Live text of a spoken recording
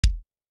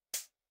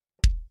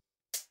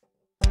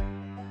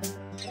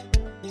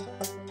Today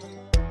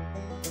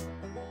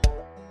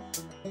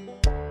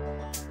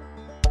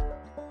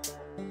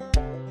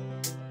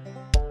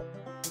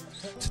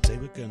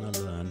we're going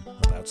to learn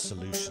about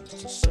solutions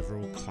to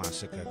several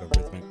classic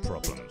algorithmic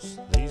problems.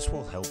 These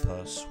will help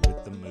us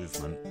with the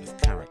movement of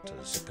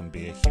characters. It can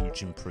be a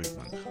huge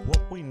improvement.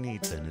 What we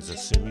need then is a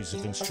series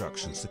of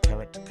instructions the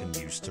character can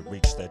use to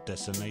reach their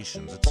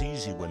destinations. It's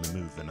easy when they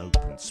move in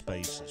open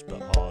spaces,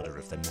 but harder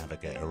if they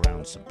navigate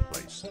around some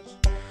places.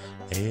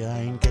 AI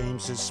in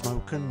games is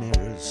smoke and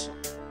mirrors.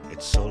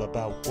 It's all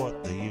about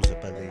what the user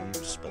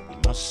believes, but we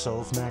must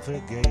solve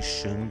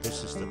navigation.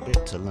 This is the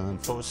bit to learn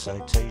for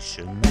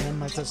citation.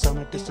 Minimize the sum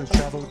of distance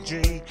traveled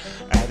G,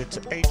 add it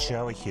to H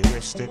hour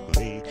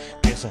heuristically.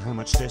 Guess how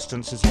much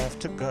distance is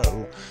left to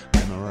go.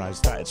 Memorize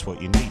that, it's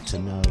what you need to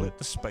know. Split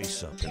the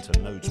space up into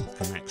nodes with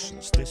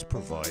connections. This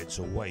provides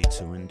a way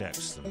to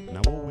index them.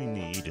 Now all we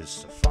need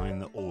is to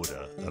find the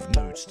order of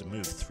nodes to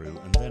move through,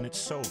 and then it's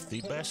solved.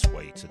 The best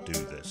way to do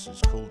this is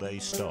called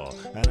AStar,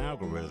 an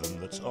algorithm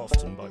that's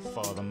often by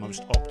far the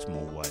most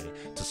optimal way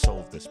to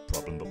solve this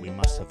problem, but we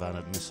must have an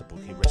admissible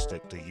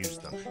heuristic to use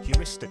them.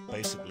 Heuristic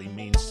basically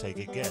means take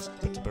a guess,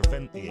 but to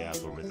prevent the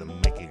algorithm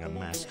making a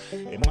mess,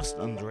 it must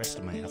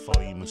underestimate how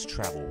far you must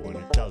travel. When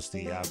it does,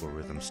 the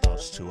algorithm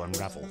starts to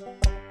unravel.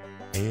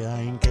 AI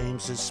in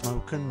games is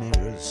smoke and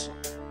mirrors.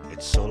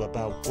 It's all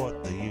about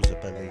what the user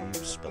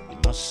believes, but we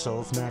must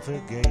solve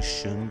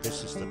navigation.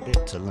 This is the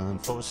bit to learn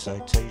for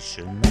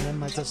citation.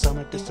 Minimize the sum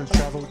of distance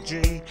traveled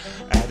G,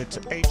 add it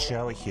to H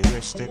hour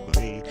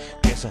heuristically.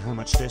 Guess how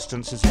much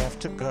distance is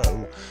left to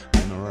go.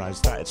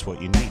 Memorize that, it's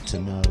what you need to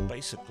know.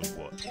 Basically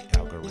what the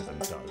algorithm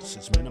does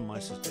is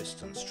minimize the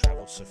distance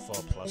traveled so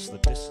far plus the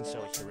distance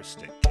our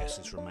heuristic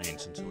guesses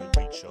remains until we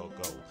reach our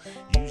goal.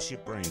 Use your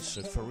brain,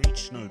 so for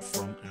each node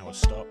from our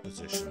start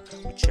position,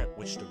 we check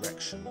which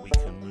direction we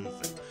can move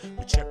in.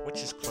 We check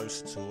which is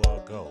closer to our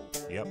goal.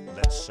 Yep,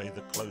 let's say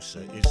the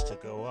closer is to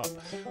go up.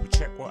 We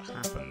check what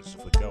happens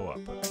if we go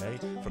up, okay?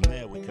 From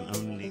there we can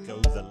only go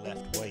the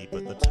left way,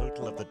 but the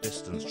total of the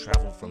distance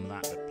traveled from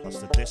that bit plus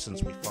the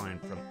distance we find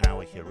from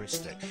our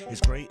heuristic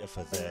is greater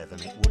for there than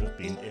it would have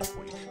been if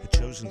we had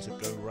chosen to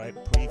go right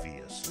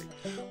previously.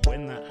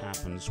 When that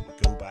happens, we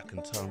go back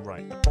and turn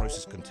right. The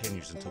process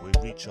continues until we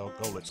reach our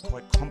goal. It's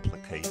quite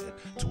complicated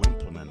to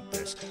implement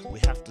this. We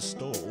have to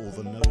store all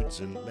the nodes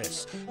in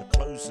lists. A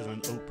closed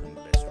and an open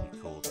list, we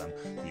call them.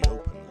 The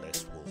open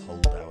list will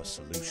hold our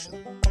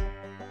solution.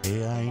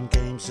 AI in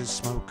games is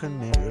smoke and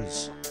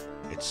mirrors.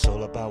 It's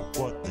all about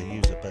what the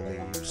user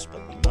believes,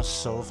 but we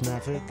must solve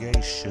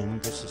navigation.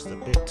 This is the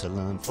bit to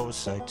learn for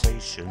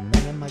citation.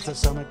 Minimize the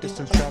sum of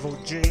distance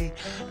traveled G,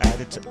 add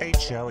it to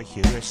H hour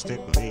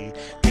heuristically.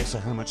 Guess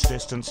how much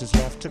distance is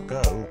left to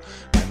go.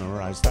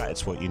 Memorize that,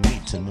 it's what you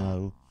need to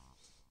know.